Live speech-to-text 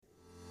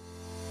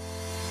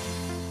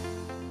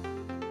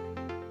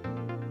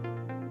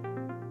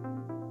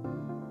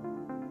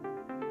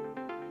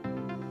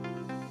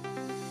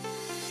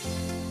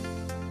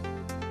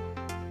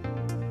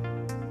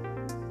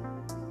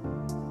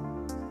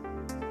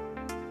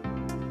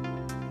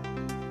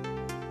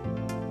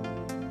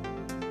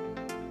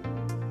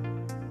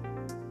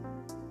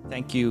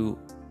Thank you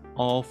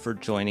all for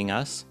joining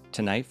us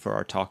tonight for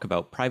our talk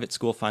about private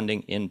school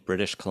funding in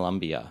British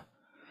Columbia.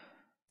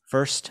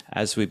 First,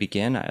 as we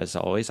begin, as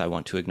always, I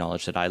want to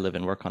acknowledge that I live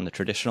and work on the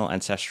traditional,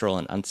 ancestral,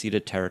 and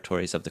unceded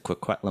territories of the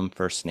Coquitlam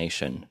First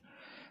Nation.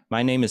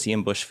 My name is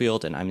Ian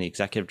Bushfield, and I'm the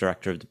Executive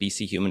Director of the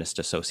BC Humanist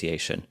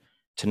Association.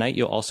 Tonight,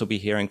 you'll also be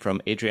hearing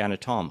from Adriana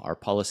Tom, our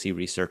policy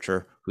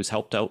researcher, who's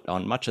helped out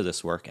on much of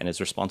this work and is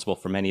responsible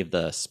for many of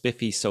the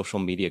spiffy social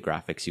media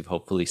graphics you've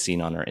hopefully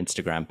seen on our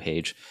Instagram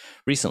page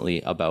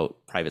recently about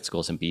private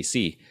schools in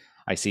BC.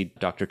 I see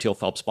Dr. Teal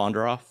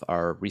Phelps-Bonderoff,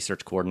 our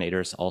research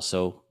coordinators,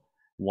 also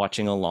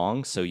watching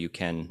along, so you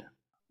can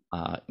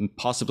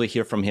possibly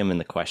hear from him in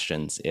the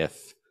questions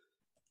if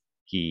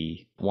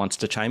he wants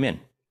to chime in.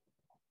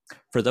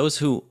 For those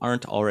who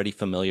aren't already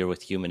familiar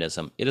with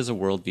humanism, it is a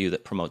worldview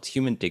that promotes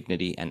human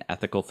dignity and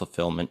ethical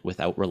fulfillment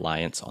without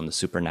reliance on the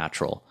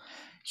supernatural.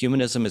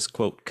 Humanism is,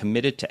 quote,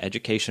 committed to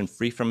education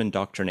free from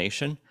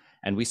indoctrination,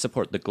 and we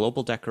support the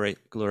global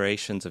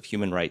declarations of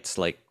human rights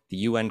like the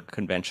UN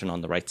Convention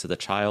on the Rights of the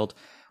Child,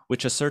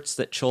 which asserts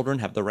that children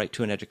have the right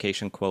to an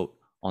education, quote,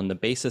 on the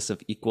basis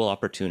of equal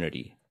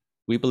opportunity.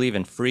 We believe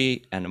in a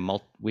free and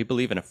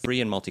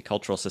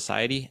multicultural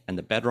society, and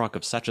the bedrock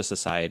of such a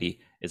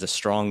society is a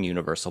strong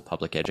universal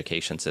public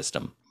education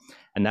system.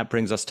 And that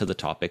brings us to the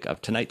topic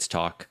of tonight's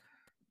talk,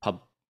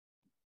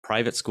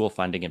 private school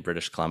funding in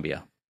British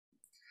Columbia.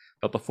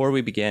 But before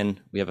we begin,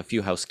 we have a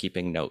few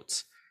housekeeping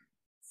notes.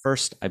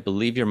 First, I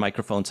believe your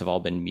microphones have all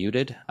been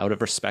muted. Out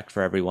of respect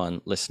for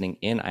everyone listening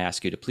in, I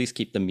ask you to please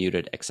keep them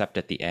muted, except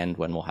at the end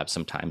when we'll have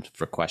some time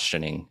for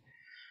questioning.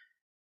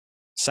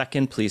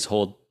 Second, please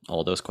hold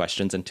all those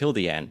questions until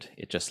the end.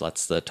 It just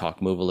lets the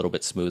talk move a little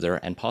bit smoother,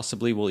 and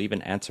possibly we'll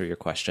even answer your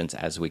questions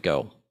as we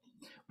go.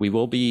 We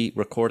will be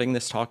recording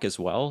this talk as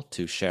well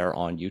to share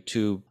on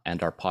YouTube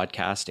and our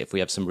podcast. If we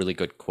have some really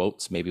good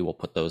quotes, maybe we'll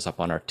put those up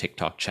on our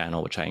TikTok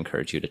channel, which I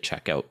encourage you to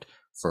check out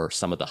for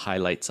some of the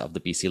highlights of the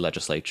BC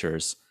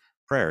Legislature's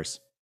prayers.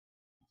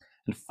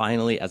 And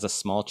finally, as a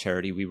small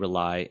charity, we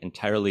rely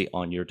entirely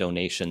on your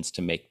donations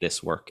to make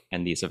this work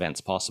and these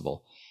events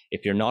possible.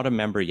 If you're not a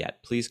member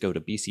yet, please go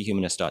to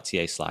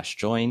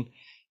bchumanist.ca/join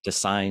to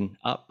sign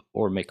up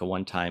or make a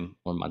one-time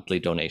or monthly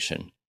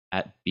donation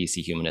at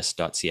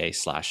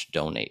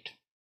bchumanist.ca/donate.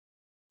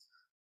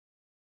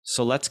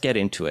 So let's get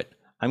into it.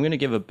 I'm going to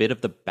give a bit of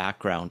the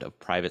background of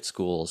private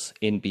schools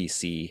in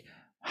BC,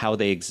 how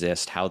they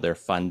exist, how they're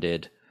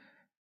funded,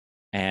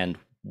 and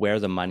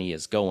where the money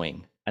is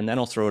going. And then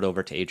I'll throw it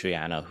over to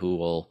Adriana, who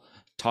will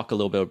talk a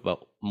little bit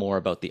more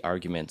about the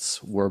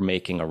arguments we're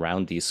making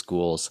around these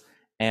schools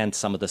and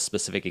some of the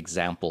specific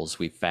examples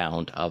we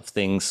found of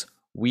things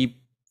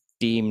we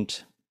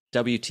deemed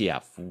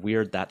WTF,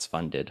 weird that's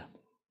funded.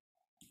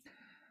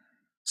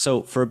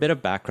 So for a bit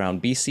of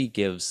background, BC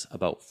gives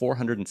about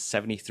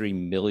 $473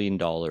 million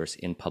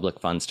in public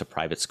funds to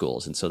private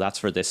schools. And so that's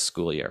for this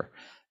school year.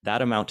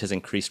 That amount has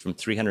increased from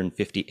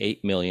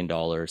 $358 million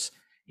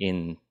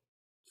in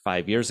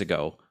 5 years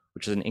ago,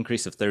 which is an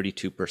increase of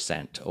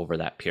 32% over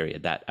that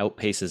period. That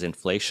outpaces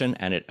inflation,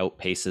 and it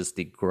outpaces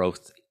the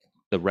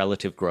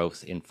relative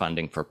growth in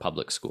funding for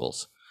public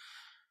schools.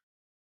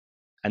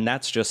 And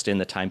that's just in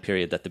the time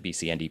period that the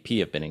BC NDP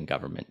have been in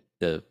government.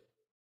 The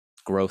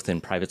growth in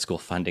private school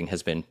funding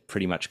has been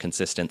pretty much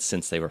consistent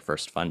since they were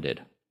first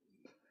funded.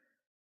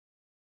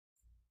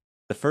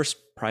 The first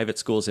private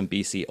schools in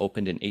BC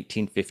opened in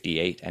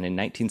 1858, and in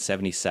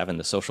 1977,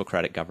 the Social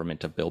Credit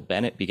government of Bill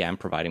Bennett began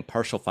providing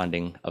partial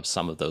funding of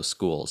some of those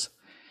schools.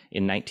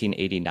 In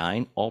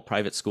 1989, all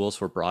private schools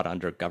were brought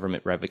under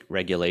government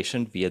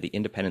regulation via the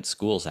Independent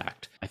Schools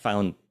Act. I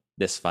found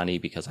this funny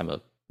because I'm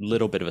a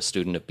little bit of a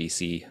student of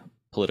BC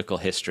political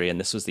history, and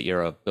this was the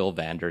era of Bill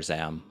Vander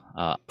Zalm,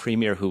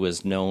 premier who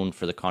was known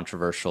for the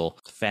controversial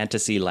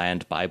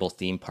Fantasyland Bible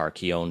theme park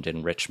he owned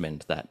in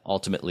Richmond that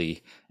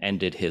ultimately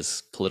ended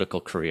his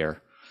political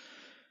career.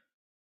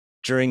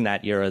 During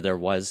that era, there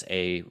was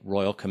a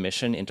royal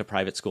commission into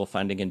private school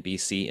funding in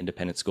BC,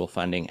 independent school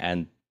funding,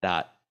 and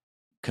that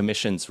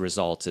commission's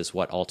results is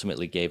what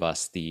ultimately gave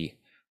us the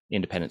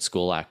Independent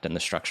School Act and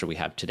the structure we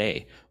have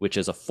today, which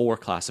is a 4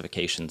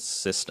 classification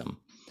system.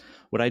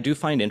 What I do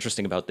find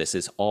interesting about this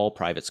is all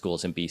private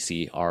schools in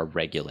BC are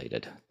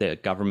regulated. The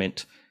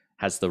government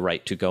has the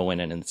right to go in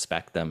and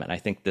inspect them. And I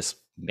think this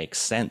makes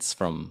sense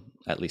from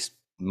at least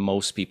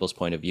most people's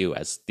point of view,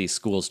 as these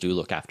schools do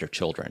look after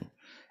children.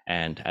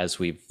 And as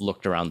we've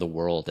looked around the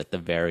world at the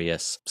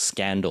various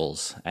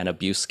scandals and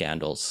abuse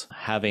scandals,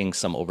 having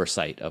some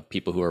oversight of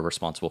people who are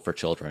responsible for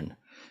children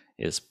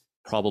is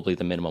probably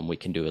the minimum we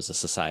can do as a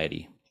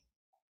society.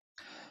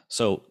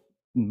 So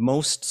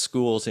most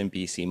schools in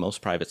BC,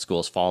 most private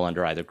schools fall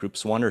under either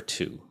groups 1 or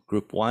 2.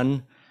 Group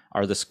 1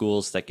 are the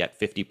schools that get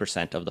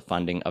 50% of the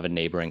funding of a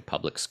neighboring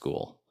public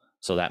school.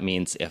 So that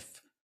means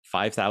if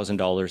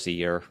 $5,000 a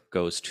year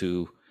goes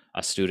to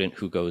a student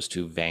who goes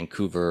to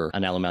Vancouver,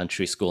 an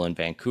elementary school in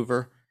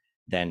Vancouver,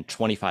 then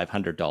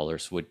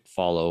 $2,500 would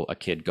follow a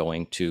kid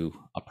going to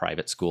a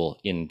private school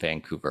in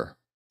Vancouver.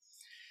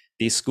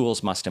 These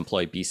schools must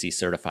employ BC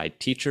certified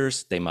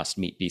teachers, they must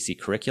meet BC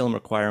curriculum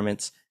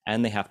requirements,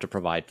 and they have to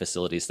provide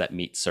facilities that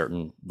meet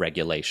certain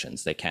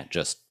regulations. They can't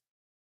just,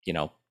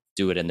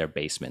 do it in their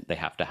basement. They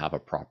have to have a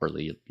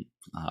properly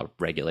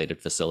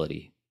regulated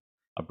facility,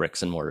 a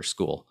bricks and mortar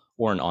school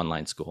or an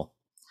online school.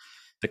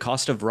 The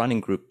cost of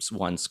running Group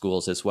 1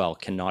 schools as well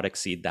cannot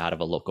exceed that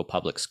of a local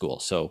public school.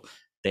 So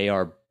they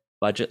are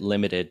budget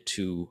limited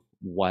to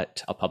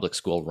what a public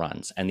school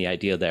runs. And the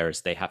idea there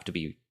is they have to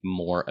be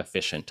more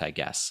efficient, I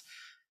guess.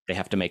 They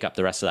have to make up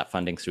the rest of that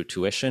funding through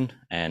tuition,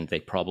 and they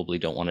probably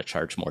don't want to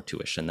charge more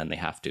tuition than they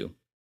have to.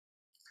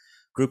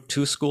 Group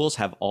 2 schools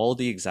have all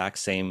the exact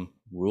same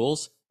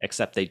rules,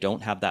 except they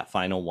don't have that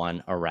final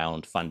one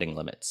around funding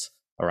limits,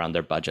 around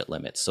their budget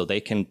limits. So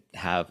they can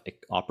have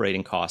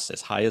operating costs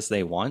as high as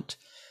they want.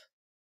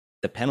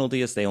 The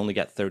penalty is they only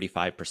get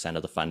 35%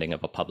 of the funding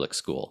of a public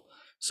school.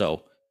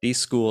 So these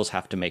schools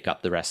have to make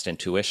up the rest in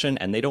tuition,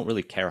 and they don't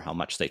really care how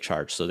much they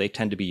charge. So they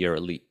tend to be your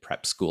elite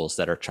prep schools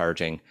that are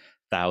charging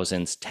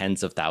thousands,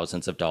 tens of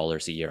thousands of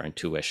dollars a year in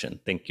tuition.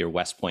 Think your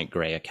West Point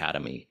Grey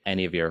Academy,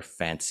 any of your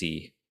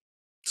fancy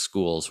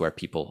schools where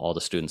all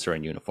the students are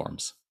in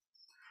uniforms.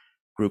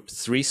 Group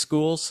 3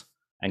 schools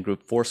and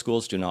Group 4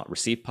 schools do not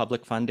receive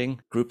public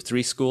funding. Group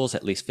 3 schools,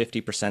 at least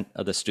 50%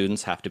 of the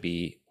students have to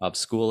be of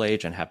school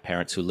age and have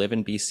parents who live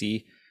in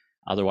BC.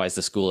 Otherwise,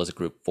 the school is a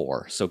Group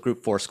 4. So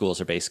Group 4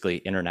 schools are basically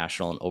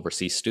international and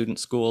overseas student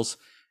schools,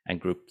 and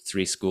Group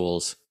 3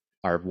 schools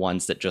are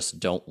ones that just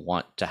don't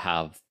want to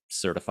have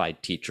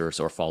certified teachers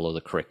or follow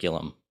the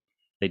curriculum.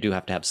 They do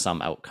have to have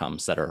some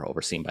outcomes that are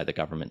overseen by the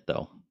government,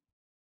 though.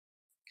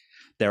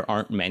 There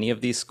aren't many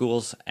of these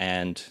schools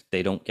and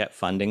they don't get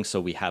funding, so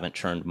we haven't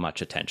turned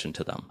much attention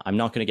to them. I'm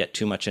not going to get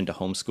too much into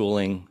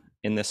homeschooling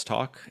in this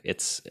talk.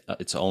 It's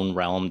its own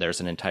realm.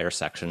 There's an entire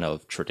section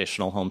of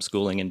traditional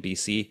homeschooling in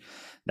BC.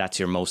 That's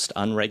your most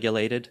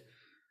unregulated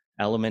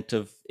element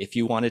of, if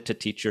you wanted to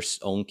teach your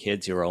own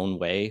kids your own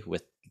way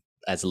with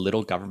as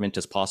little government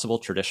as possible,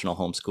 traditional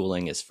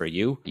homeschooling is for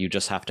you. You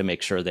just have to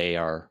make sure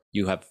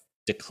you have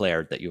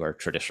declared that you are a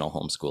traditional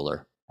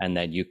homeschooler, and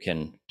then you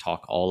can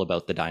talk all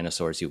about the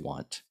dinosaurs you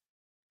want.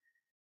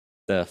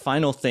 The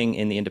final thing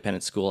in the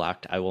Independent School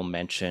Act I will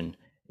mention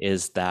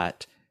is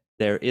that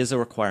there is a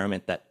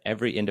requirement that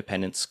every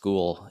independent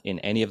school in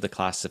any of the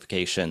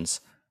classifications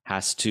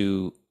has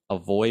to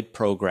avoid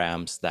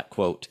programs that,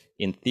 quote,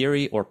 in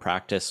theory or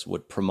practice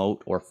would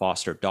promote or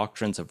foster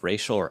doctrines of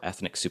racial or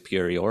ethnic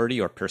superiority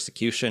or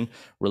persecution,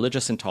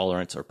 religious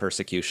intolerance or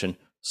persecution,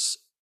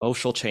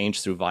 social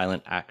change through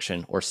violent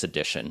action or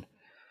sedition.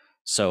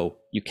 So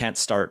you can't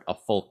start a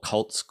full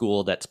cult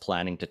school that's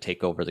planning to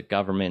take over the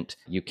government.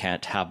 You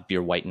can't have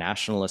your white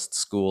nationalist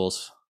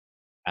schools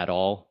at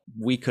all.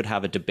 We could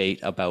have a debate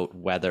about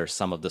whether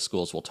some of the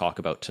schools we'll talk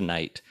about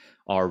tonight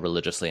are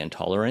religiously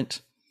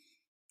intolerant.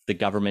 The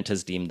government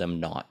has deemed them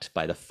not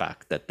by the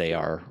fact that they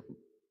are,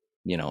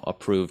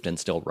 approved and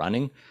still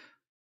running.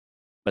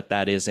 But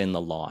that is in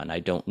the law, and I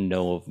don't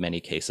know of many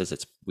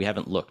cases. We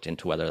haven't looked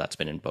into whether that's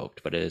been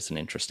invoked, but it is an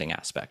interesting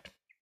aspect.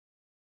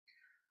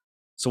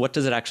 So what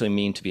does it actually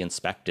mean to be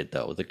inspected,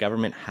 though? The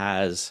government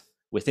has,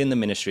 within the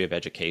Ministry of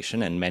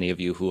Education, and many of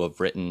you who have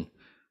written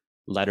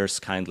letters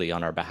kindly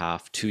on our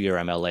behalf to your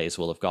MLAs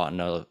will have gotten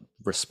a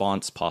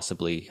response,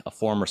 possibly a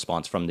form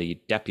response from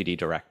the deputy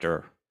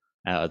director,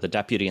 the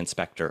deputy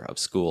inspector of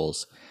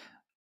schools.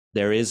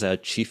 There is a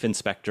chief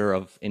inspector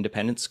of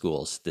independent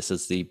schools. This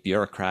is the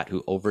bureaucrat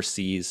who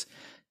oversees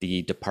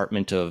the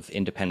Department of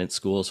Independent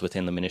Schools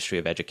within the Ministry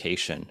of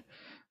Education.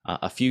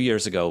 A few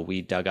years ago,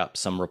 we dug up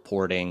some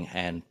reporting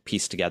and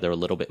pieced together a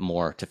little bit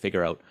more to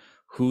figure out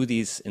who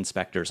these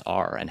inspectors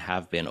are and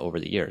have been over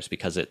the years,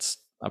 because it's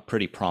a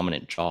pretty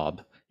prominent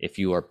job if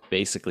you are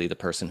basically the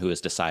person who is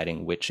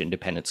deciding which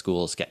independent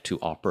schools get to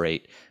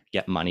operate,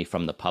 get money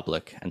from the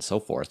public, and so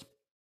forth.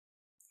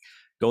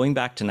 Going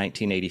back to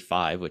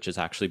 1985, which is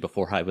actually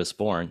before I was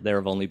born, there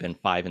have only been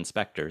 5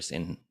 inspectors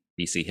in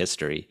BC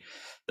history.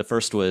 The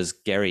first was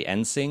Gary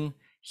Ensing.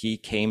 He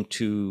came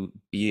to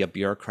be a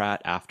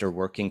bureaucrat after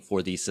working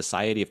for the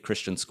Society of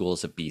Christian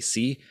Schools of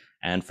BC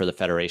and for the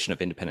Federation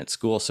of Independent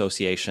School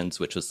Associations,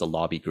 which was the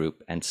lobby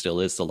group and still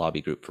is the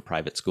lobby group for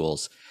private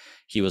schools.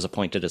 He was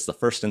appointed as the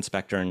first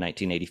inspector in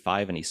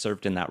 1985, and he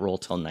served in that role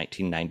till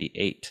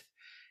 1998.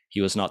 He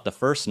was not the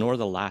first nor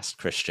the last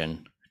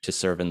Christian to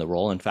serve in the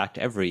role. In fact,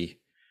 every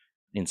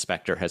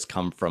inspector has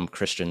come from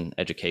Christian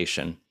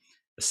education.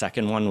 The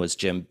second one was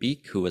Jim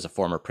Beek, who was a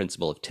former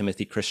principal of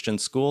Timothy Christian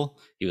School.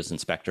 He was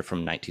inspector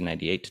from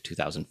 1998 to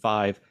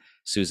 2005.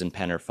 Susan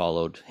Penner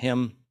followed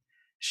him.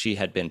 She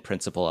had been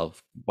principal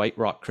of White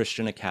Rock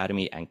Christian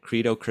Academy and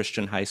Credo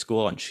Christian High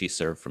School, and she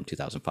served from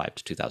 2005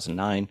 to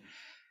 2009.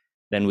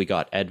 Then we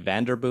got Ed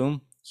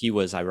Vanderboom. He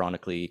was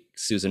ironically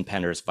Susan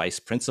Penner's vice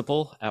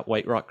principal at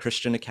White Rock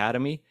Christian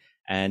Academy,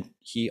 and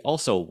he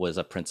also was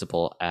a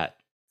principal at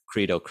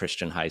Credo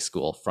Christian High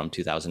School from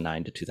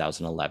 2009 to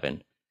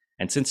 2011.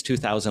 And since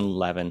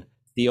 2011,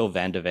 Theo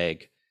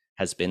Vandeveg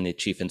has been the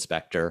chief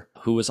inspector,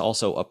 who was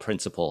also a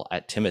principal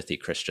at Timothy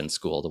Christian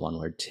School, the one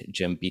where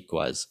Jim Beek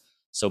was.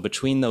 So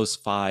between those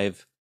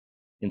 5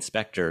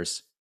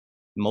 inspectors,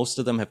 Most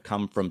of them have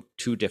come from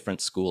two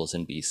different schools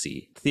in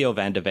BC. Theo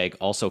van de Weg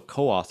also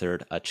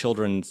co-authored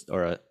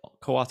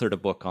a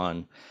book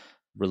on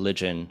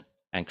religion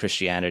and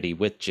Christianity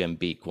with Jim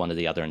Beek, one of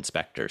the other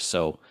inspectors.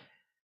 So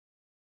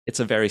it's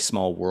a very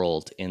small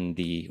world in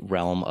the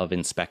realm of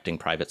inspecting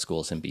private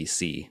schools in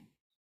BC.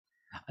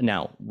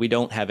 Now, we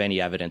don't have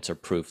any evidence or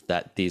proof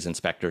that these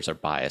inspectors are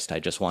biased. I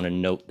just want to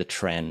note the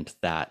trend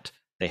that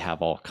they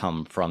have all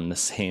come from the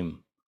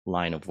same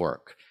line of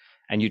work.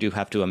 And you do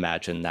have to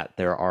imagine that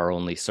there are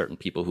only certain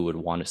people who would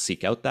want to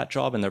seek out that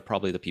job, and they're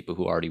probably the people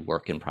who already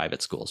work in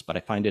private schools. But I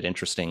find it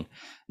interesting,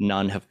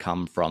 none have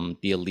come from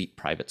the elite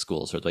private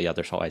schools or the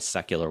otherwise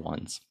secular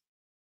ones.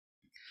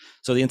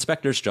 So the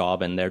inspector's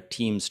job and their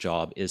team's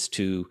job is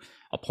to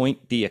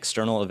appoint the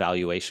external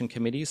evaluation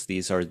committees.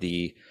 These are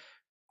the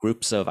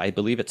groups of, I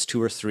believe it's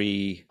 2 or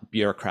 3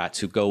 bureaucrats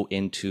who go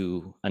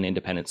into an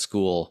independent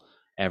school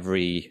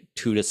every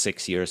 2 to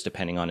 6 years,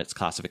 depending on its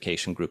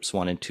classification. Groups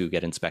 1 and 2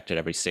 get inspected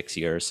every 6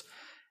 years,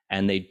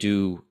 and they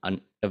do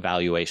an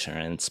evaluation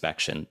and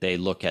inspection. They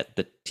look at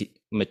the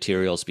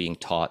materials being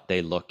taught,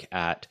 they look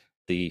at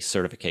the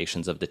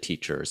certifications of the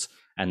teachers,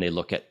 and they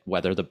look at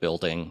whether the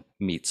building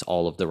meets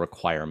all of the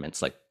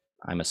requirements, like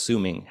I'm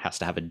assuming has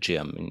to have a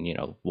gym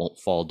and, won't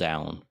fall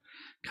down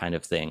kind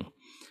of thing.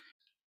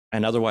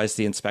 And otherwise,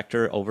 the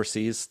inspector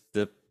oversees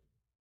the,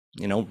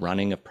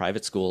 running of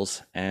private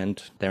schools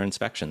and their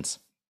inspections.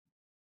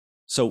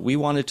 So we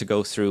wanted to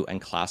go through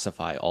and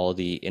classify all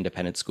the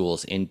independent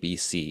schools in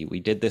BC. We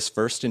did this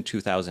first in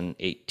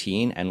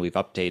 2018, and we've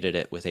updated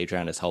it with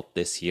Adriana's help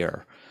this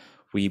year.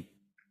 We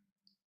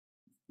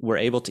were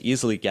able to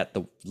easily get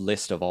the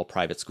list of all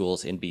private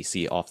schools in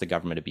BC off the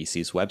Government of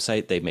BC's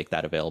website. They make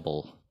that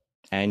available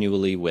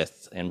annually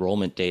with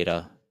enrollment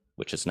data,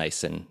 which is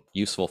nice and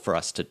useful for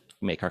us to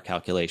make our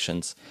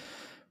calculations.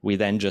 We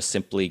then just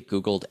simply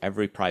Googled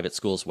every private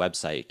school's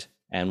website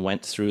and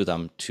went through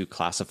them to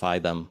classify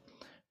them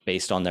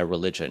based on their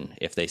religion.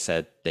 If they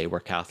said they were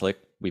Catholic,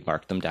 we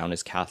marked them down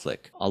as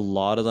Catholic. A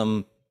lot of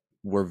them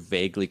were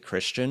vaguely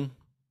Christian.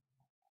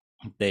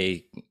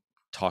 They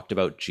talked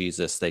about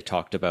Jesus, they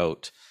talked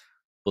about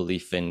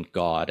belief in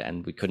God,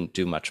 and we couldn't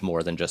do much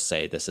more than just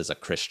say this is a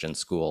Christian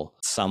school.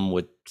 Some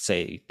would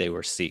say they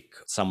were Sikh,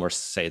 some would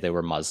say they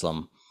were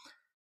Muslim.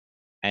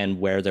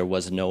 And where there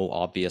was no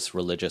obvious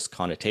religious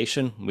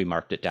connotation, we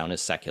marked it down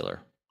as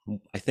secular.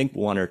 I think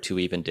 1 or 2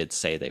 even did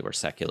say they were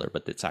secular,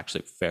 but it's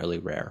actually fairly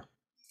rare.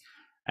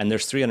 And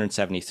there's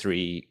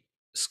 373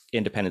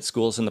 independent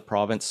schools in the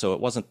province, so it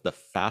wasn't the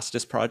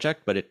fastest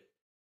project, but it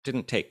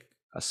didn't take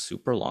a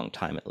super long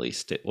time. At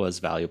least it was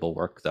valuable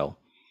work, though.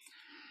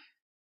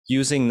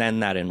 Using then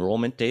that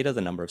enrollment data,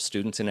 the number of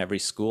students in every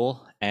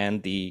school,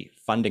 and the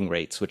funding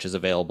rates, which is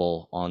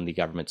available on the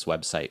government's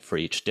website for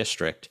each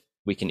district,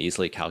 we can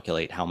easily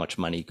calculate how much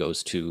money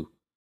goes to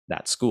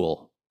that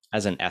school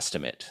as an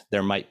estimate.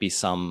 There might be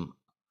some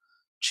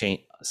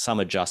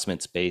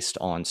adjustments based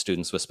on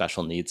students with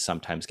special needs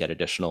sometimes get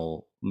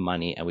additional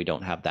money, and we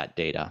don't have that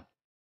data.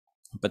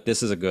 But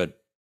this is a good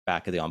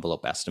back of the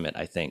envelope estimate,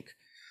 I think.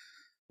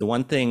 The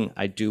one thing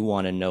I do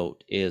want to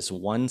note is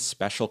one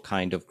special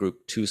kind of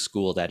Group 2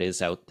 school that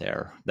is out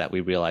there that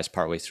we realized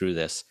partway through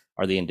this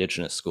are the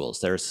Indigenous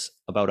schools. There's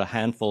about a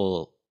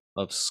handful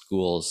of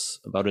schools,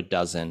 about a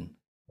dozen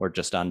or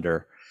just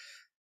under,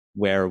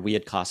 where we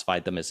had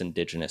classified them as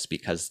Indigenous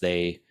because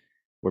they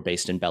were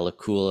based in Bella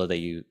Coola.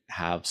 They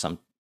have some,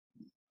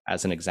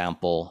 as an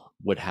example,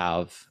 would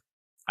have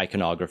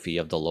iconography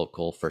of the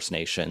local First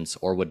Nations,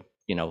 or would,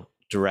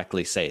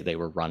 directly say they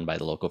were run by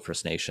the local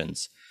First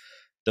Nations.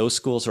 Those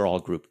schools are all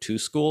Group 2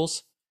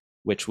 schools,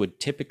 which would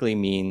typically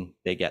mean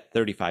they get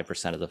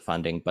 35% of the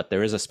funding, but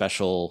there is a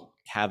special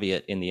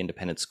caveat in the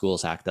Independent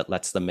Schools Act that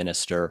lets the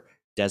minister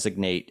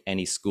designate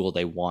any school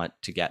they want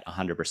to get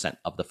 100%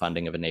 of the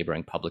funding of a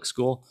neighboring public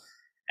school.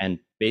 And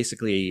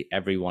basically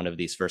every one of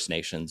these First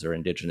Nations or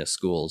Indigenous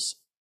schools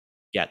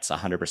gets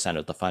 100%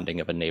 of the funding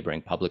of a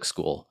neighboring public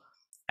school.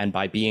 And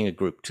by being a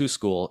Group 2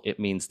 school, it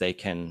means they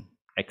can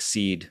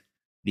exceed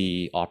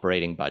the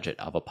operating budget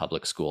of a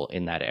public school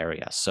in that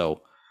area.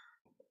 So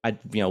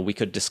we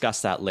could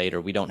discuss that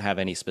later. We don't have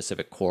any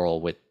specific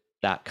quarrel with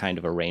that kind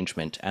of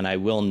arrangement. And I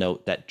will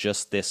note that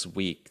just this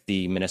week,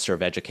 the Minister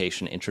of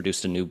Education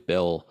introduced a new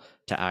bill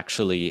to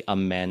actually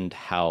amend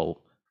how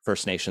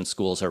First Nation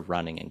schools are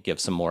running and give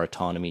some more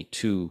autonomy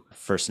to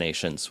First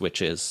Nations,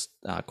 which is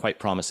quite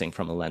promising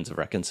from a lens of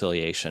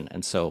reconciliation.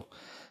 And so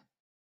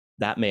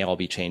that may all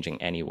be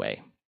changing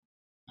anyway.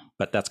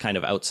 But that's kind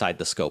of outside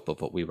the scope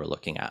of what we were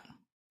looking at,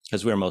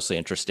 because we're mostly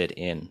interested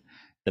in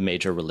the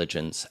major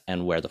religions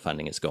and where the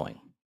funding is going.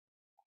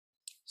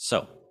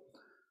 So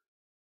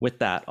with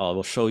that, I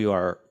will show you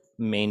our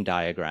main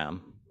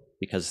diagram,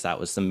 because that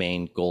was the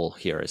main goal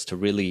here, is to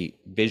really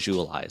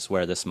visualize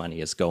where this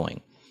money is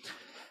going.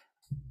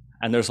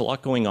 And there's a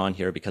lot going on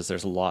here because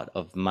there's a lot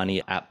of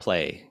money at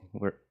play.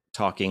 We're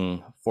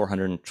talking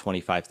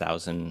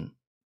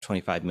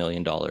 $425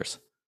 million.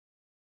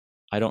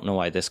 I don't know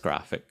why this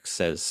graphic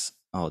says,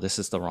 oh, this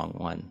is the wrong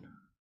one.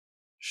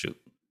 Shoot.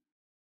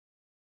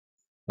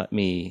 Let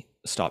me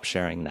stop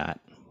sharing that.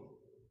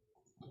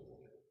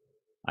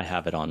 I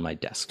have it on my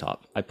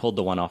desktop. I pulled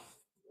one of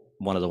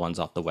the ones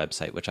off the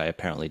website, which I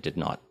apparently did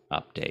not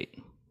update.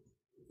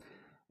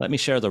 Let me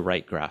share the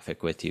right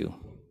graphic with you.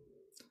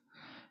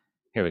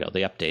 Here we go,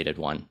 the updated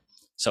one.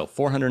 So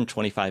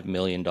 $425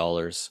 million.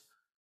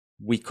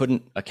 We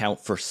couldn't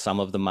account for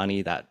some of the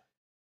money that,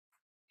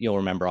 you'll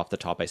remember off the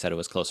top, I said it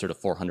was closer to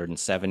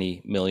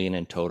 470 million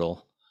in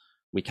total.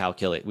 We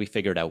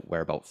figured out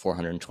where about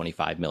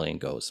 425 million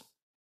goes.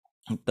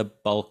 The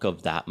bulk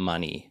of that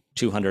money,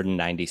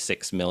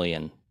 296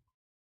 million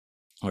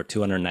or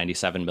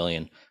 297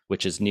 million,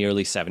 which is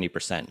nearly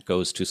 70%,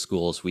 goes to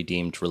schools we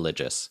deemed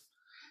religious.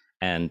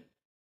 And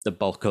the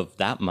bulk of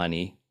that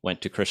money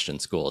went to Christian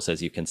schools,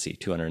 as you can see,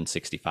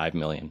 265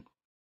 million.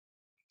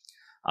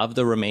 Of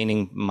the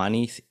remaining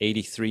money,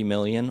 83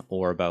 million,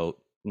 or about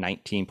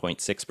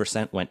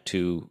 19.6%, went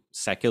to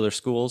secular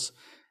schools,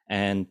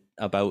 and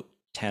about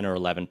 10 or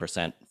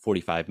 11%,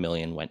 45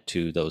 million, went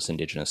to those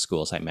Indigenous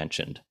schools I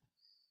mentioned.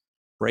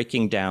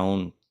 Breaking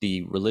down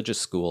the religious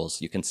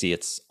schools, you can see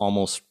it's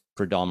almost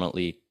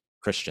predominantly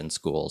Christian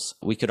schools.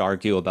 We could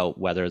argue about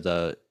whether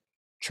the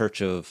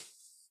Church of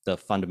the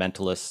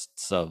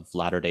Fundamentalists of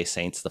Latter-day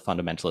Saints, the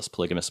Fundamentalist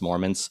Polygamous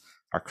Mormons,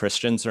 are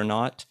Christians or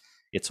not.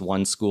 It's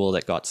one school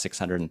that got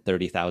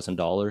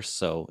 $630,000,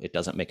 so it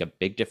doesn't make a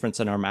big difference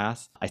in our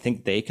math. I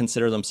think they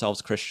consider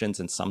themselves Christians,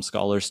 and some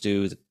scholars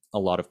do. A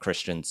lot of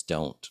Christians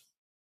don't.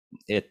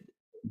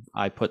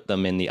 I put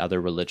them in the other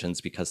religions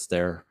because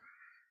they're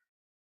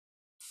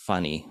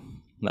funny,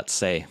 let's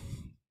say.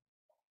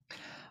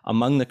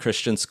 Among the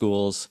Christian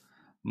schools,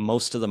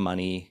 most of the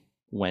money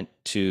went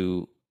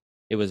to,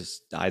 it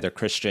was either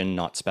Christian,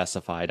 not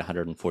specified,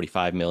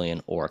 145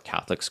 million, or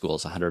Catholic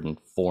schools,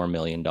 $104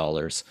 million.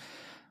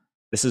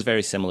 This is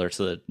very similar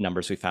to the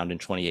numbers we found in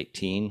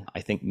 2018.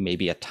 I think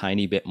maybe a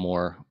tiny bit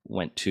more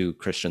went to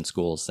Christian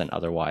schools than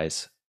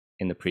otherwise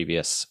in the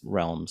previous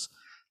realms.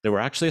 There were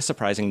actually a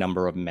surprising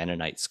number of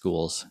Mennonite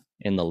schools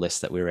in the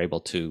list that we were able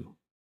to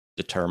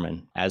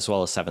determine, as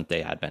well as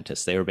Seventh-day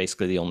Adventists. They were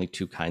basically the only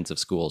two kinds of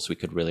schools we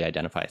could really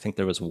identify. I think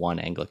there was one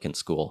Anglican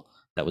school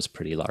that was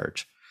pretty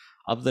large.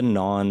 Of the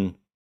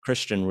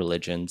non-Christian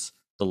religions,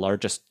 the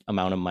largest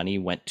amount of money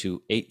went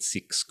to 8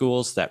 Sikh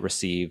schools that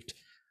received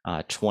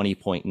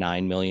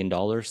 $20.9 million.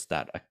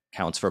 That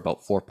accounts for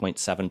about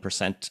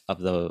 4.7%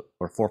 of the,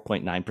 or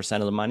 4.9%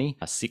 of the money.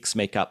 Sikhs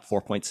make up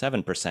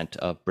 4.7%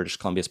 of British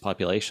Columbia's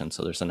population,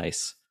 so there's a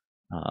nice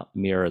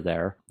mirror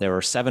there. There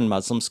were 7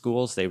 Muslim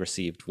schools. They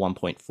received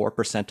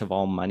 1.4% of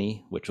all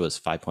money, which was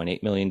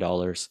 $5.8 million.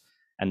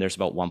 And there's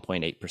about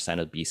 1.8%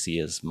 of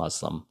BC is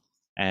Muslim.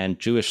 And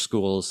Jewish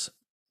schools,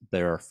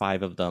 there are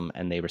 5 of them,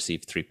 and they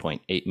received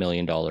 $3.8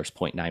 million,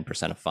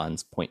 0.9% of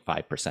funds,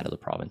 0.5% of the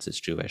province is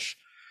Jewish.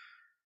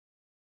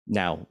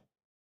 Now,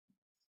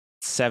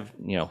 70%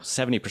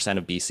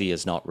 of BC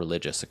is not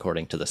religious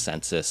according to the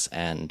census,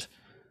 and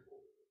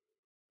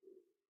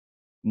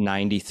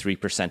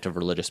 93% of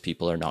religious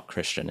people are not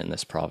Christian in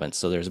this province.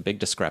 So there's a big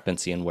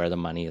discrepancy in where the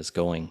money is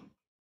going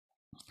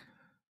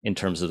in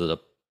terms of the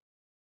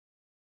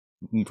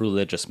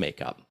religious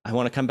makeup. I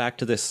want to come back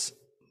to this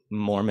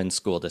Mormon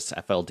school, this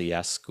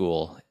FLDS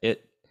school.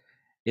 It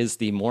is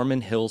the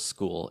Mormon Hills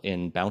School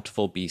in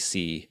Bountiful,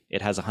 BC.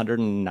 It has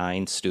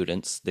 109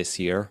 students this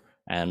year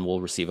and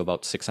will receive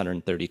about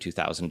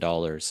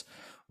 $632,000.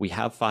 We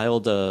have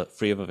filed a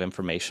Freedom of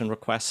Information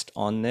request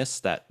on this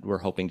that we're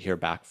hoping to hear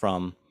back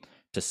from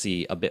to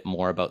see a bit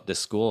more about this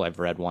school. I've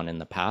read one in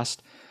the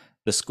past.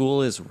 The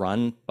school is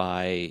run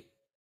by,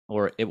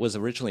 or it was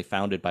originally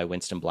founded by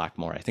Winston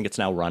Blackmore. I think it's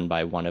now run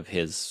by one of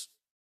his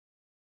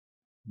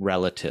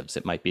relatives.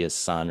 It might be his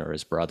son or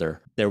his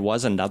brother. There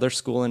was another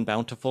school in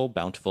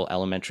Bountiful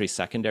Elementary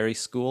Secondary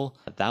School.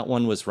 That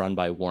one was run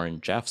by Warren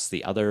Jeffs,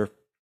 the other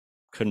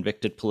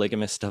convicted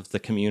polygamist of the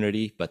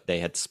community, but they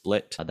had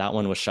split. That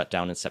one was shut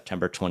down in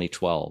September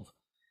 2012.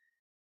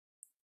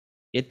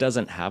 It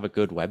doesn't have a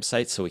good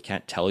website, so we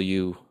can't tell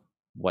you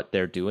what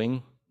they're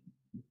doing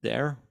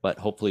there, but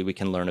hopefully we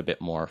can learn a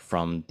bit more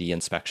from the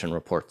inspection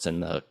reports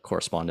and the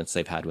correspondence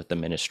they've had with the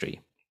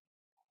ministry.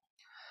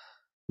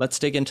 Let's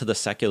dig into the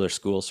secular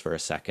schools for a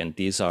second.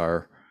 These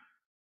are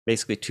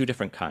basically 2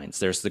 different kinds.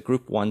 There's the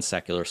Group 1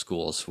 secular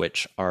schools,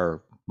 which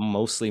are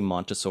mostly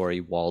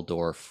Montessori,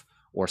 Waldorf,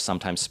 or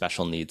sometimes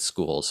special needs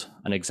schools.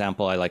 An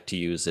example I like to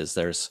use is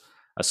there's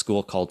a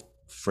school called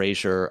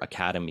Fraser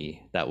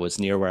Academy that was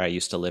near where I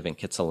used to live in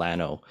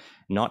Kitsilano,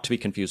 not to be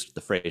confused with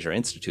the Fraser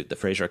Institute. The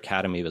Fraser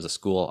Academy was a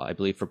school, I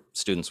believe, for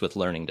students with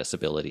learning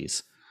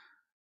disabilities.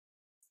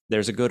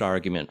 There's a good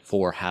argument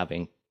for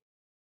having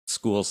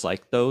schools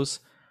like those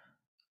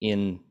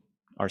in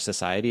our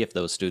society if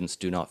those students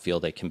do not feel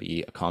they can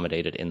be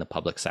accommodated in the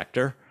public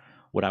sector.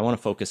 What I want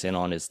to focus in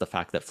on is the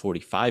fact that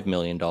 $45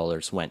 million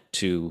went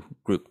to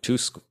Group 2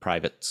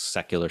 private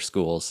secular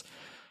schools,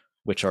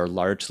 which are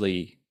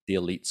largely the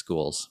elite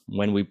schools.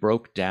 When we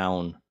broke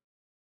down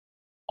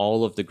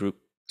all of the Group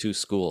 2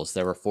 schools,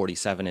 there were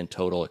 47 in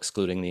total,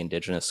 excluding the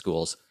Indigenous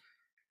schools,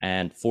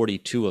 and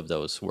 42 of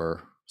those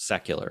were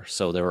secular.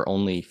 So there were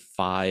only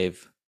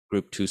 5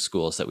 group 2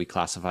 schools that we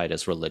classified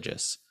as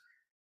religious.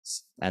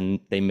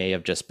 And they may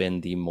have just been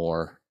the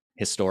more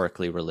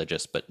historically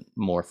religious, but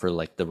more for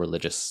like the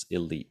religious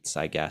elites,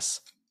 I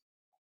guess.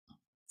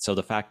 So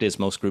the fact is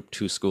most group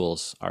 2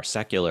 schools are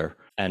secular,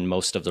 and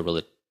most of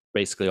the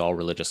basically all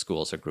religious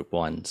schools are group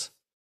 1s.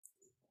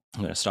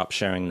 I'm going to stop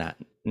sharing that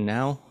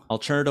now. I'll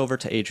turn it over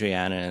to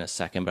Adriana in a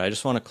second, but I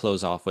just want to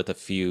close off with a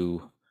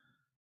few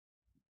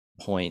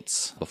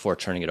points before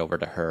turning it over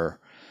to her.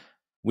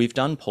 We've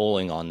done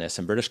polling on this,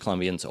 and British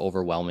Columbians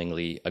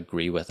overwhelmingly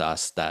agree with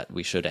us that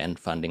we should end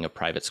funding of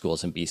private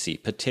schools in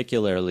BC,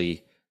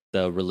 particularly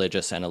the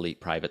religious and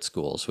elite private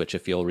schools, which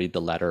if you'll read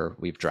the letter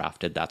we've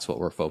drafted, that's what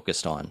we're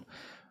focused on.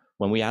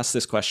 When we asked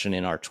this question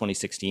in our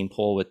 2016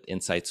 poll with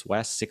Insights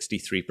West,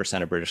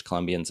 63% of British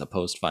Columbians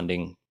opposed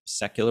funding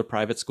secular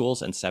private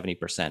schools and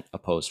 70%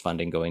 opposed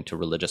funding going to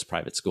religious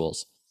private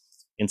schools.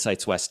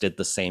 Insights West did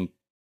the same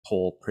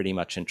poll pretty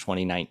much in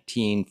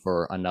 2019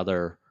 for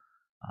another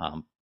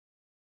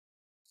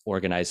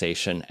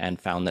organization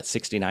and found that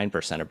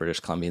 69% of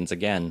British Columbians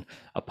again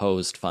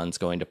opposed funds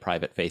going to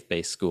private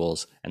faith-based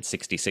schools and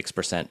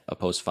 66%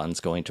 opposed funds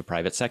going to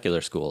private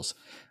secular schools.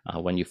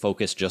 When you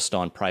focus just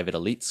on private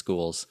elite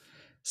schools,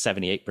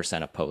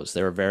 78% opposed.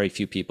 There are very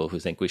few people who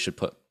think we should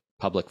put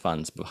public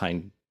funds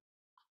behind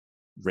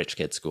rich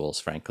kid schools,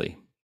 frankly.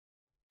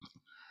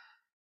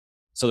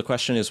 So the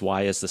question is,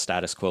 why is the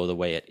status quo the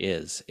way it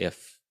is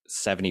if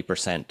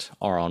 70%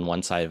 are on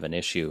one side of an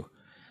issue?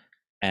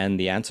 And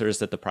the answer is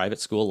that the private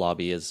school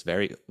lobby is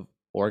very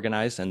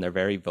organized and they're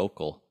very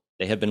vocal.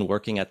 They have been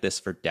working at this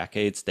for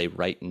decades. They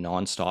write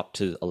nonstop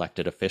to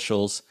elected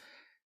officials.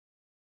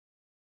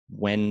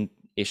 When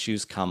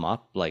issues come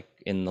up, like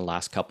in the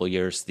last couple of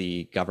years,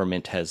 the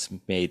government has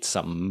made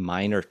some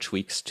minor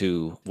tweaks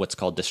to what's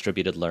called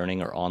distributed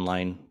learning or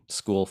online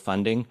school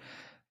funding.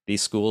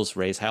 These schools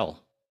raise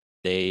hell.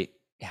 They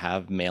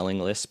have mailing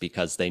lists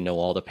because they know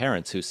all the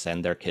parents who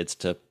send their kids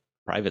to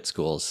private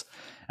schools.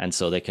 And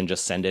so they can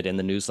just send it in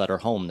the newsletter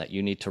home that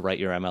you need to write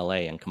your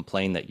MLA and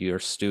complain that your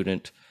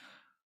student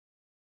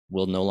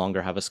will no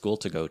longer have a school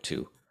to go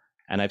to.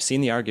 And I've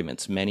seen the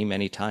arguments many,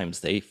 many times.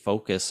 They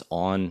focus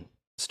on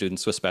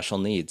students with special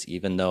needs,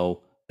 even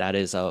though that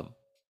is a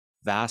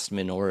vast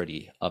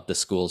minority of the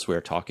schools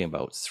we're talking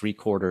about.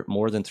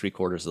 More than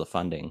 3/4 of the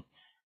funding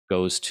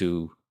goes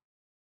to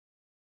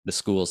the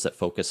schools that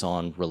focus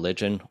on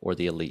religion or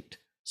the elite.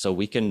 So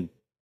we can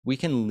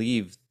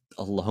leave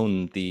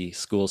alone the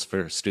schools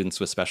for students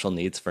with special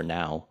needs for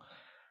now.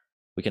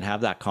 We can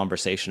have that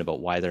conversation about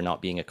why they're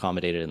not being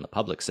accommodated in the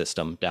public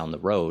system down the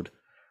road.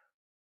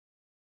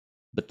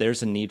 But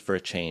there's a need for a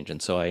change.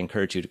 And so I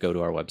encourage you to go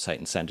to our website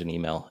and send an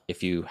email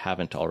if you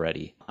haven't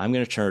already. I'm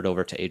going to turn it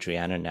over to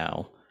Adriana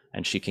now,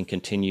 and she can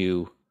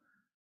continue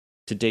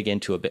to dig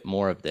into a bit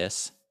more of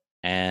this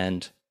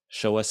and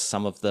show us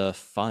some of the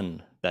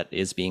fun that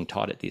is being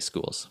taught at these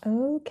schools.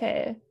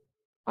 Okay,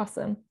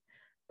 awesome.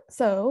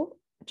 So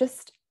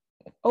just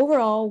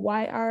overall,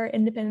 why are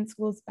independent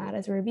schools bad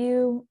as a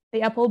review?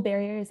 They uphold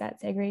barriers that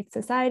segregate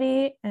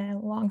society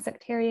and along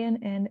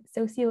sectarian and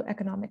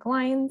socioeconomic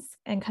lines.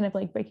 And kind of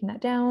like breaking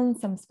that down,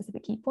 some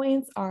specific key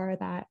points are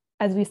that,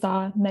 as we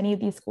saw, many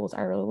of these schools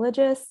are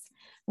religious,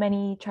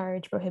 many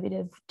charge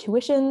prohibitive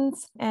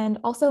tuitions, and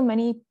also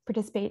many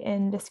participate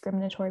in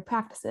discriminatory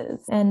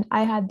practices. And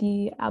I had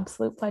the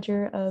absolute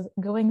pleasure of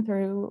going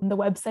through the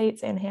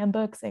websites and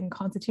handbooks and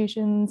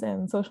constitutions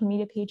and social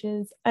media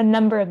pages, a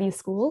number of these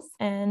schools,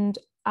 and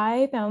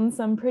I found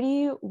some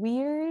pretty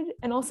weird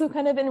and also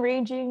kind of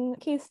enraging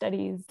case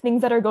studies,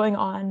 things that are going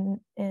on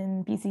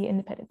in BC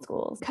independent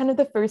schools. Kind of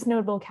the first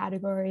notable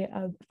category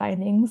of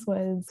findings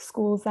was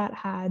schools that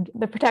had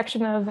the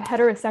protection of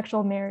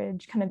heterosexual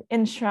marriage kind of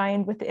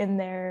enshrined within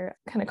their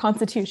kind of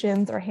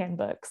constitutions or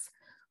handbooks,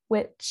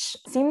 which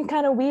seemed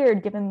kind of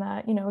weird given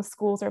that,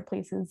 schools are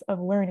places of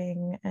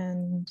learning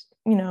and,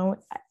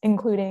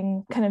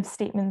 including kind of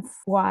statements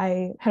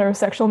why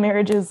heterosexual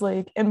marriage is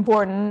like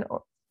important.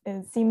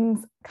 It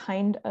seems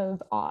kind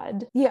of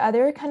odd. The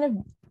other kind of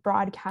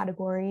broad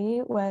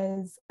category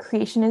was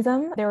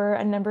creationism. There were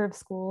a number of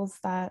schools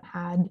that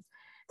had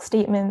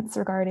statements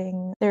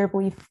regarding their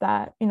belief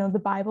that, the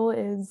Bible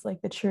is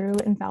like the true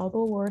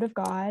infallible word of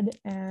God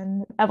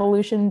and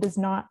evolution does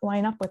not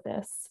line up with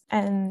this.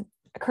 And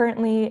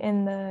currently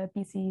in the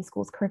BC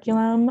schools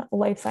curriculum,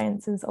 Life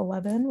Sciences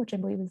 11, which I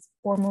believe is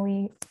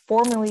formerly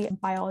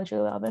Biology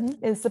 11,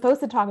 is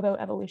supposed to talk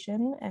about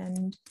evolution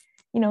and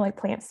like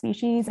plant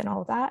species and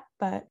all of that.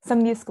 But some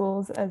of these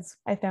schools, as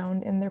I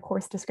found in their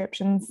course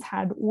descriptions,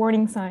 had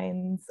warning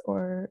signs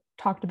or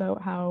talked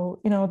about how,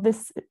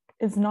 this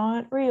is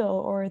not real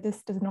or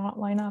this does not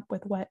line up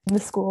with what the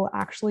school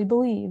actually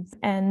believes.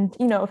 And,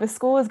 if a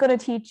school is going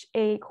to teach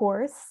a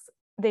course,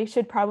 they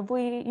should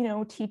probably,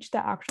 teach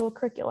the actual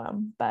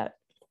curriculum. But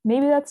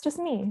maybe that's just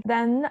me.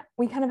 Then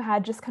we kind of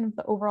had just kind of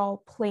the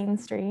overall plain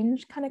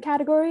strange kind of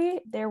category.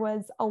 There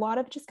was a lot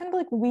of just kind of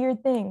like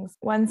weird things.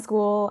 One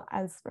school,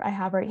 as I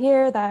have right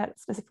here, that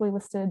specifically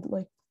listed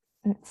like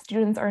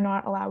students are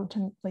not allowed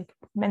to like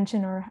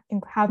mention or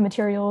have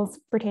materials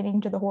pertaining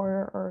to the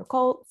horror or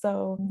occult.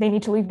 So they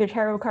need to leave their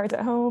tarot cards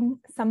at home.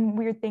 Some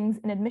weird things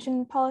in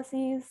admission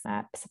policies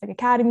at Pacific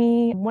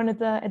Academy. One of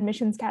the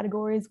admissions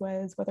categories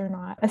was whether or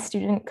not a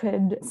student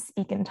could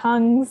speak in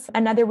tongues.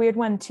 Another weird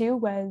one too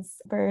was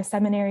for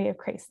Seminary of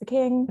Christ the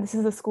King. This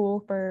is a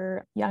school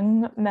for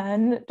young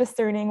men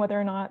discerning whether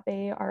or not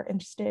they are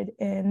interested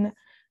in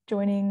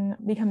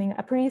becoming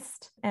a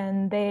priest,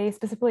 and they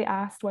specifically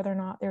asked whether or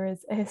not there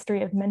is a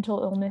history of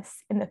mental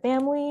illness in the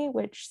family,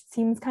 which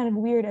seems kind of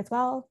weird as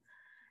well.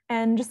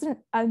 And just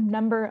a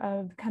number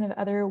of kind of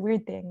other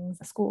weird things.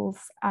 Schools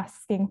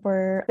asking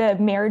for the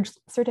marriage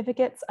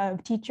certificates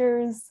of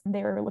teachers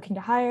they were looking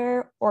to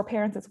hire, or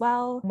parents as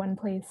well. One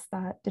place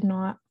that did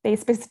not, they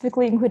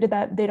specifically included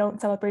that they don't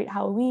celebrate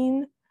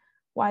Halloween.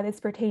 Why this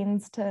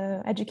pertains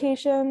to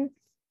education,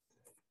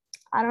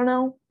 I don't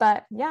know.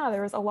 But yeah,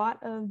 there was a lot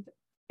of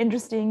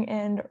interesting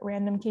and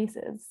random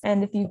cases.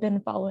 And if you've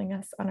been following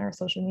us on our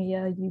social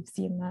media, you've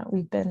seen that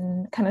we've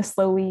been kind of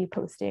slowly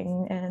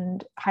posting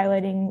and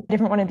highlighting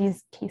different one of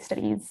these case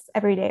studies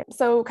every day.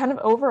 So kind of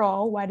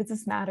overall, why does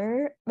this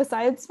matter?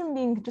 Besides from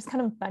being just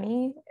kind of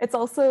funny, it's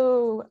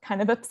also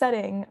kind of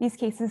upsetting. These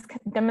cases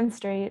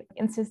demonstrate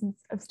instances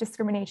of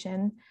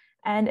discrimination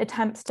and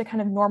attempts to kind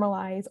of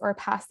normalize or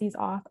pass these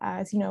off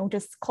as,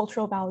 just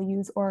cultural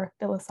values or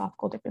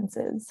philosophical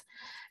differences.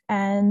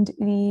 And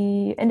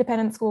the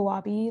Independent School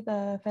Lobby,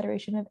 the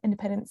Federation of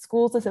Independent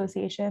Schools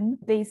Association,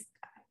 they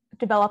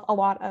develop a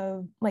lot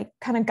of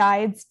kind of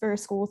guides for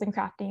schools in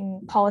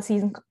crafting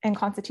policies and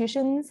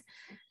constitutions.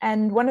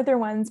 And one of their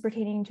ones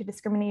pertaining to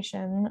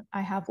discrimination,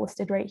 I have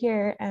listed right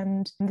here.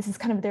 And this is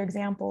kind of their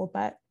example,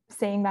 but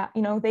saying that,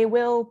 they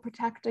will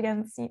protect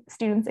against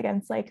students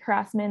against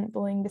harassment,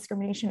 bullying,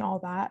 discrimination, all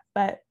that.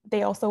 But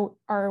they also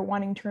are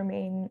wanting to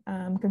remain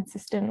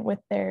consistent with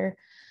their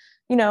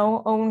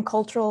own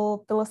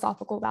cultural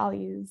philosophical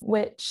values,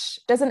 which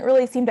doesn't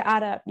really seem to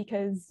add up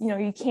because,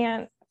 you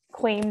can't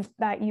claim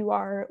that you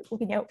are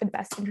looking out for the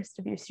best interest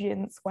of your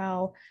students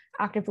while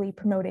actively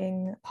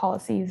promoting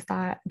policies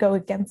that go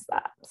against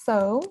that.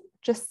 So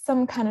just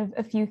some kind of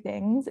a few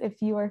things,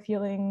 if you are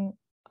feeling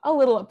a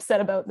little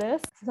upset about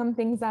this, some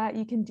things that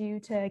you can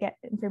do to get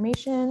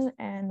information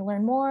and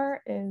learn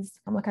more is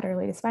look at our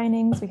latest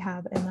findings. We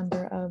have a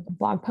number of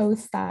blog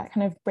posts that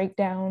kind of break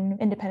down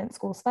independent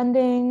schools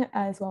funding,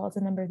 as well as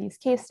a number of these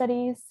case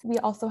studies. We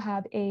also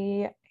have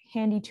a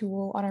handy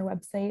tool on our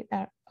website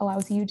that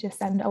allows you to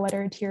send a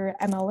letter to your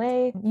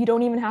MLA. You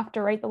don't even have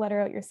to write the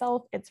letter out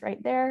yourself. It's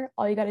right there.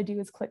 All you got to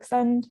do is click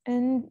send.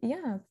 And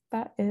yeah,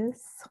 that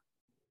is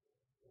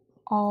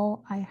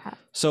all I have.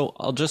 So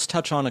I'll just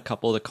touch on a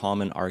couple of the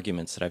common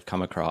arguments that I've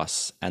come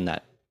across and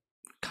that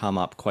come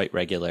up quite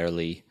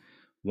regularly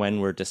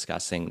when we're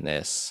discussing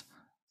this.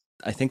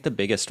 I think the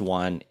biggest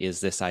one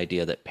is this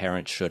idea that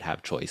parents should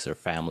have choice or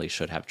families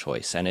should have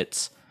choice. And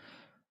it's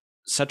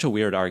such a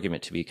weird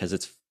argument to me because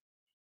it's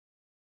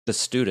the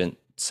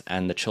students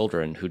and the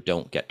children who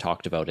don't get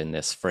talked about in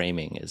this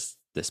framing is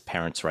this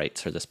parents'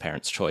 rights or this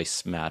parents'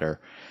 choice matter.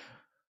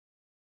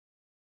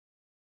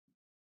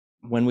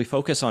 When we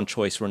focus on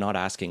choice, we're not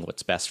asking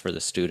what's best for the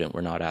student.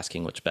 We're not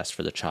asking what's best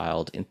for the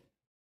child. In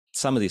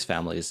some of these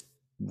families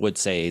would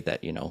say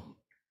that,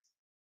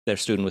 their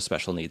student with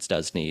special needs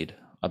does need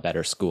a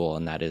better school,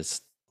 and that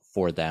is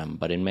for them.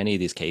 But in many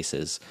of these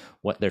cases,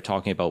 what they're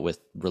talking about with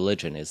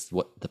religion is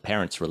what the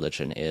parent's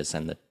religion is,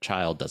 and the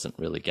child doesn't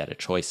really get a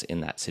choice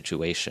in that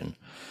situation.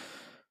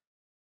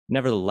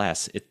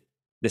 Nevertheless,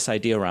 this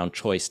idea around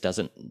choice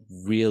doesn't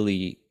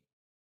really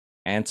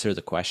answer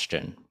the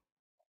question.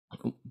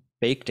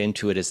 Baked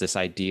into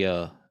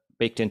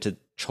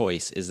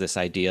choice is this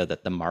idea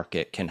that the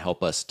market can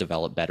help us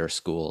develop better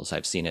schools.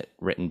 I've seen it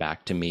written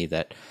back to me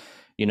that,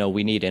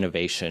 we need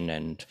innovation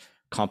and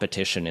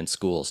competition in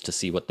schools to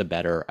see what the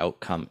better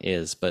outcome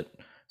is. But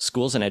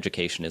schools and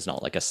education is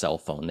not like a cell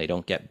phone. They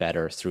don't get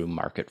better through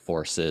market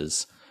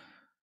forces.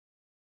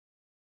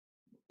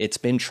 It's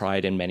been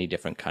tried in many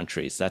different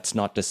countries. That's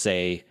not to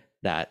say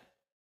that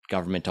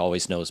government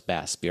always knows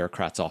best.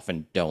 Bureaucrats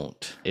often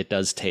don't. It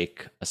does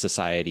take a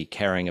society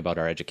caring about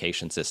our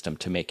education system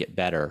to make it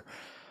better.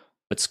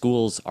 But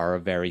schools are a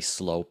very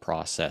slow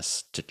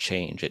process to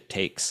change. It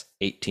takes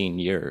 18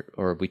 years,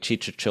 or we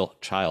teach a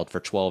child for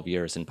 12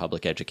 years in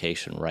public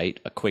education, right?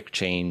 A quick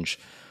change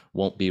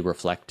won't be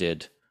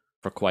reflected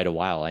for quite a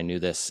while. I knew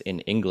this in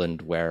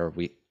England, where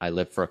I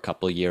lived for a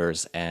couple of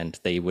years, and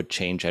they would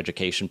change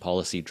education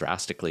policy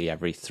drastically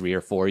every 3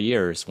 or 4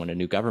 years when a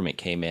new government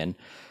came in.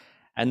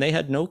 And they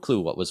had no clue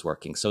what was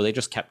working. So they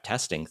just kept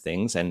testing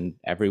things and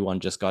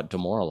everyone just got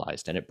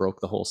demoralized and it broke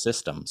the whole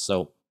system.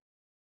 So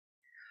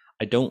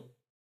I don't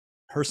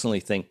personally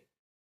think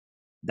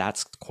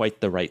that's quite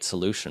the right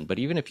solution. But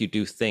even if you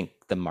do think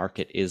the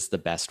market is the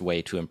best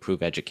way to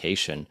improve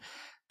education,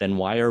 then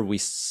why are we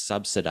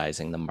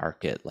subsidizing the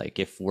market?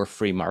 If we're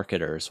free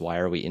marketers, why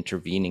are we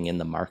intervening in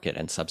the market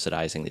and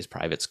subsidizing these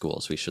private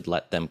schools? We should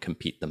let them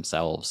compete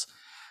themselves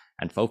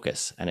and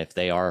focus. And if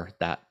they are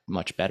that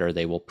much better,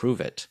 they will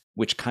prove it,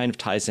 which kind of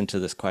ties into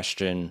this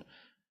question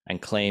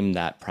and claim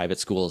that private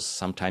schools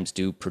sometimes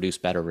do produce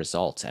better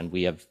results. And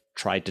we have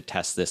tried to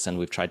test this, and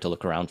we've tried to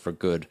look around for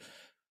good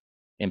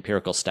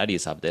empirical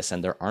studies of this,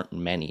 and there aren't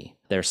many.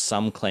 There's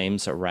some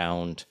claims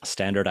around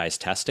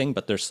standardized testing,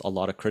 but there's a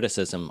lot of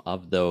criticism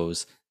of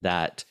those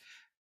that,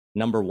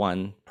 number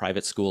one,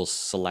 private schools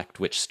select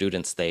which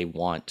students they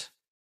want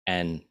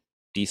and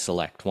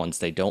deselect ones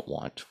they don't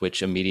want,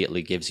 which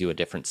immediately gives you a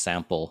different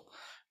sample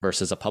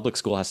versus a public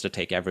school has to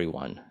take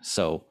everyone.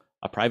 So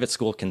a private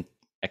school can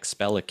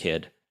expel a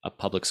kid, a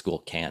public school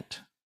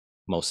can't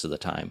most of the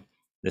time.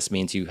 This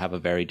means you have a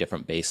very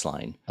different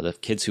baseline. The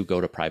kids who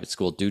go to private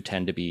school do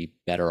tend to be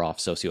better off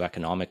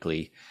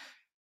socioeconomically.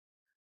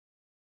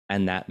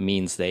 And that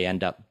means they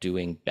end up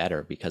doing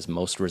better because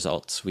most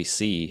results we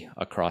see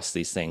across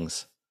these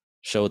things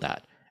show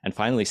that. And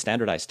finally,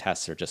 standardized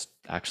tests are just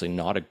actually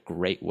not a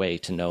great way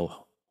to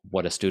know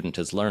what a student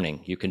is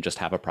learning. You can just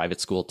have a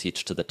private school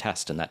teach to the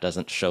test, and that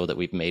doesn't show that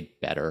we've made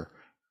better,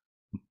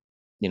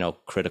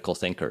 critical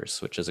thinkers,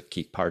 which is a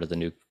key part of the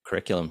new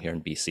curriculum here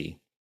in BC.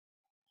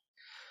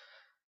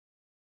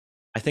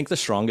 I think the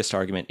strongest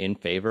argument in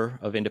favor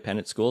of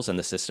independent schools and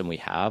the system we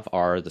have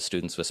are the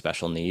students with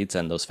special needs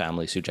and those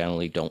families who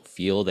generally don't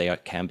feel they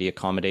can be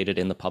accommodated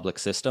in the public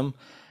system.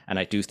 And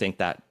I do think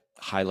that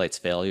highlights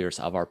failures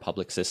of our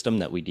public system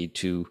that we need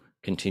to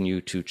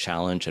continue to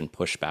challenge and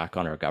push back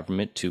on our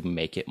government to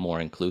make it more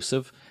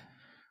inclusive.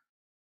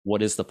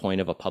 What is the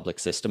point of a public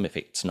system if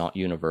it's not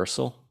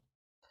universal?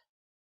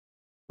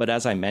 But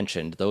as I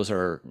mentioned, those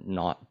are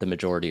not the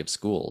majority of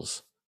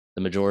schools.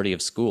 The majority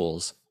of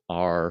schools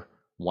are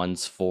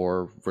ones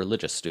for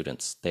religious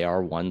students. They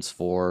are ones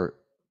for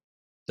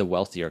the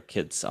wealthier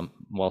kids,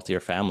 wealthier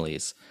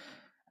families.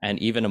 And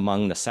even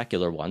among the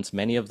secular ones,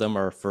 many of them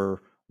are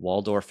for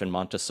Waldorf and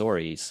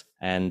Montessori's.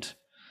 And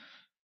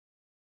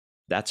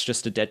that's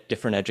just a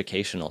different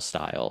educational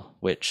style,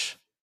 which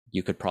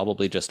you could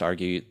probably just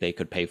argue they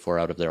could pay for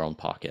out of their own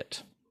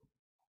pocket.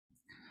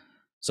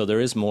 So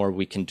there is more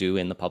we can do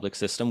in the public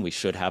system. We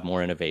should have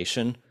more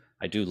innovation.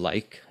 I do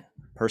like,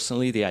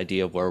 personally, the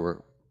idea of where we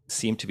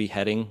seem to be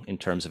heading in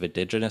terms of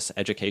Indigenous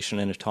education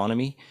and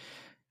autonomy.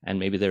 And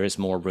maybe there is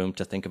more room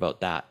to think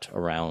about that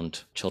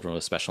around children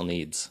with special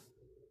needs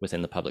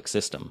within the public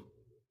system.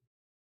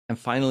 And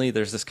finally,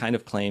 there's this kind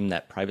of claim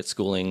that private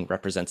schooling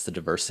represents the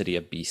diversity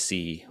of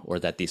BC, or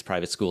that these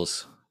private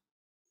schools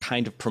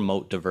kind of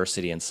promote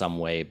diversity in some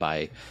way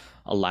by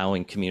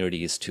allowing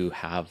communities to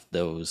have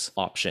those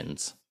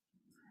options.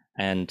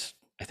 And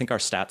I think our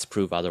stats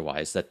prove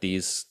otherwise, that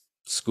these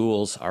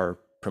schools are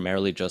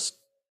primarily just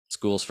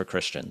schools for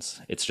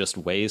Christians. It's just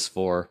ways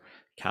for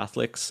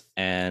Catholics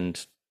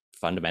and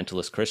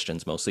fundamentalist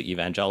Christians, mostly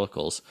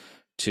evangelicals,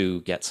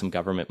 to get some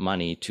government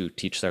money to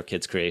teach their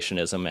kids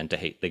creationism and to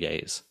hate the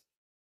gays.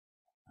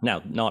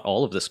 Now, not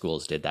all of the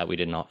schools did that. We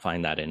did not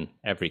find that in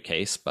every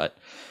case, but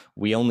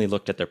we only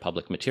looked at their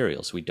public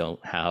materials. We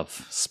don't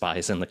have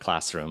spies in the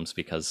classrooms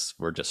because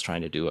we're just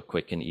trying to do a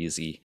quick and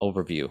easy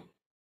overview.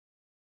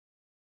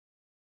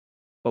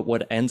 But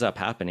what ends up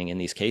happening in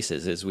these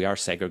cases is we are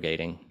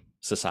segregating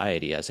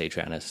society, as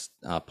Adriana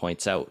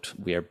points out.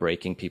 We are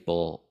breaking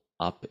people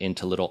up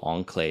into little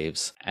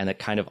enclaves, and it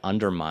kind of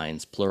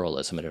undermines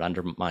pluralism and it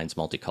undermines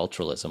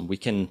multiculturalism. We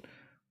can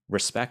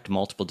respect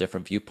multiple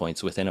different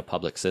viewpoints within a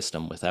public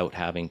system without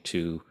having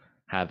to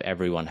have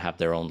everyone have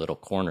their own little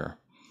corner.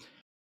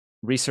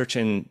 Research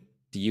in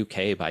the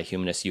UK by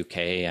Humanist UK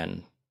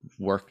and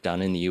work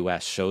done in the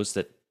US shows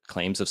that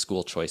claims of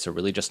school choice are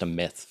really just a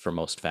myth for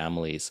most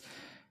families.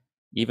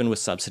 Even with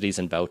subsidies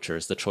and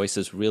vouchers, the choice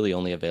is really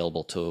only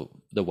available to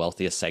the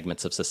wealthiest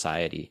segments of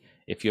society.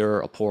 If you're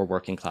a poor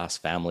working class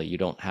family, you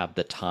don't have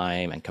the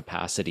time and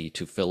capacity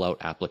to fill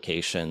out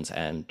applications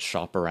and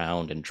shop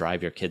around and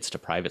drive your kids to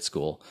private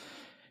school.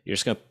 You're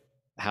just going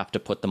to have to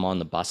put them on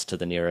the bus to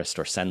the nearest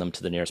or send them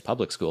to the nearest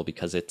public school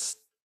because it's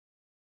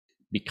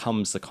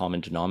becomes the common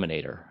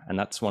denominator. And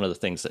that's one of the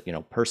things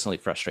that, personally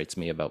frustrates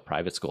me about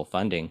private school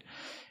funding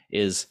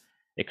is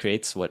it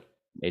creates what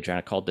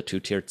Adriana called the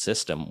two-tiered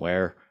system,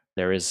 where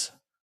there is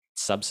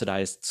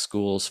subsidized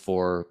schools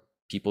for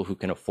people who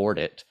can afford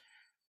it,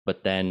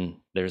 but then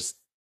there's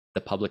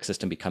the public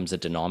system becomes a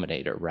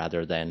denominator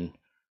rather than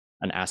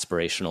an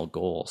aspirational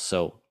goal.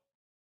 So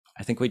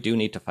I think we do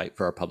need to fight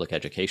for our public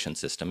education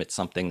system. It's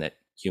something that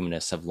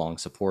humanists have long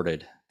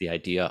supported, the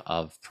idea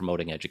of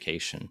promoting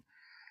education.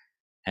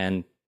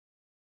 And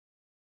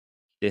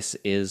this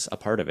is a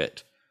part of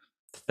it.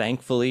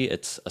 Thankfully,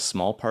 it's a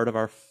small part of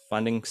our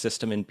funding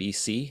system in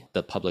BC.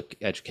 The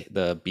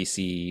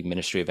BC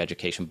Ministry of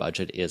Education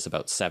budget is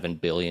about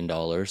 $7 billion,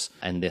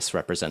 and this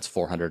represents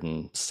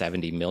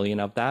 470 million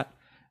of that.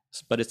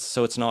 But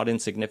it's not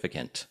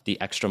insignificant.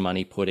 The extra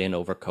money put in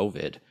over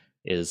COVID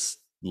is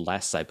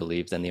less, I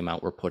believe, than the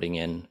amount we're putting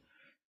in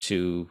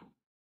to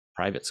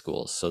private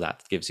schools. So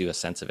that gives you a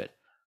sense of it.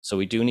 So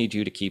we do need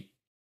you to keep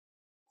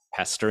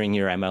pestering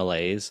your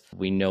MLAs.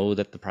 We know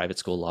that the private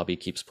school lobby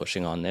keeps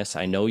pushing on this.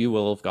 I know you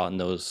will have gotten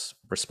those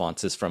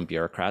responses from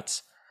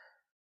bureaucrats.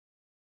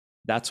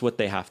 That's what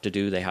they have to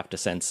do. They have to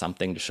send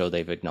something to show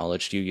they've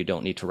acknowledged you. You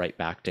don't need to write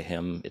back to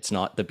him. It's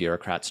not the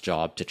bureaucrat's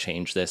job to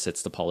change this.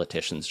 It's the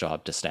politician's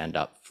job to stand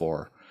up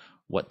for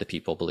what the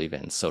people believe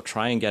in. So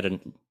try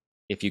and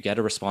if you get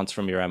a response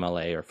from your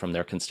MLA or from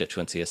their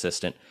constituency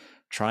assistant,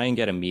 try and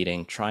get a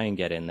meeting, try and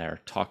get in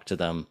there, talk to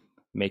them,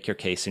 make your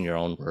case in your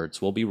own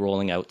words. We'll be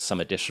rolling out some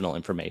additional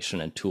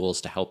information and tools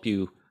to help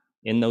you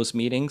in those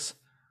meetings.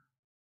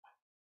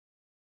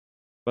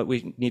 But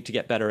we need to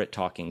get better at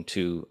talking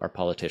to our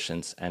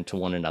politicians and to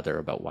one another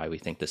about why we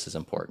think this is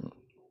important.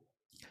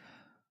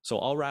 So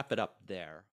I'll wrap it up there.